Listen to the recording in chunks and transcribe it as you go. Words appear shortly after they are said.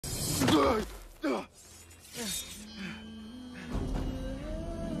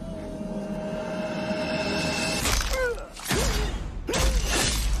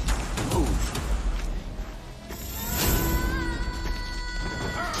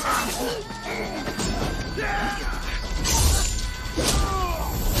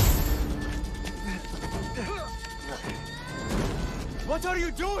What are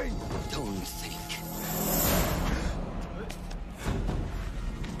you doing? Don't think.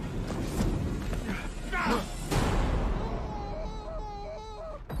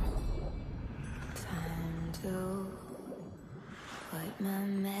 Time to put my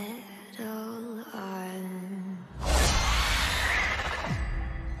medal on.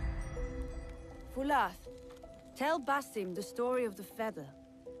 Fulath, tell Basim the story of the feather.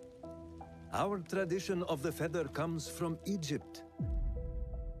 Our tradition of the feather comes from Egypt.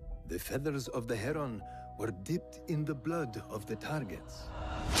 The feathers of the heron were dipped in the blood of the targets.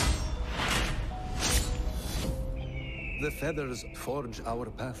 The feathers forge our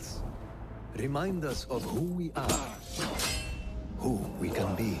paths, remind us of who we are, who we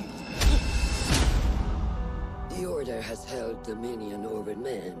can be. The Order has held dominion over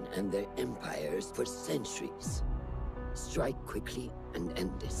men and their empires for centuries. Strike quickly and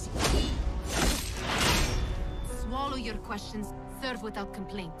end this. Swallow your questions, serve without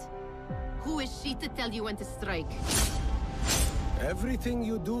complaint. Who is she to tell you when to strike? Everything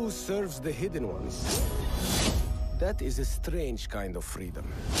you do serves the Hidden Ones. That is a strange kind of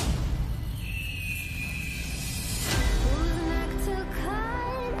freedom. Whose neck to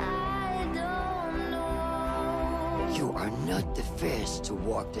cut, I don't know. You are not the first to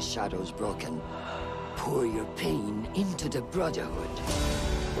walk the shadows broken. Pour your pain into the Brotherhood.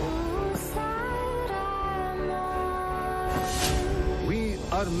 Whose side I'm on. We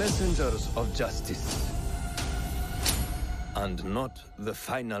are messengers of justice, and not the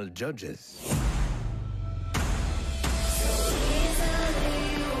final judges.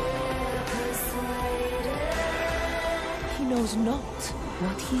 He knows not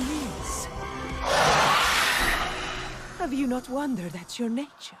what he is. Have you not wondered at your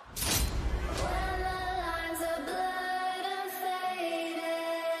nature?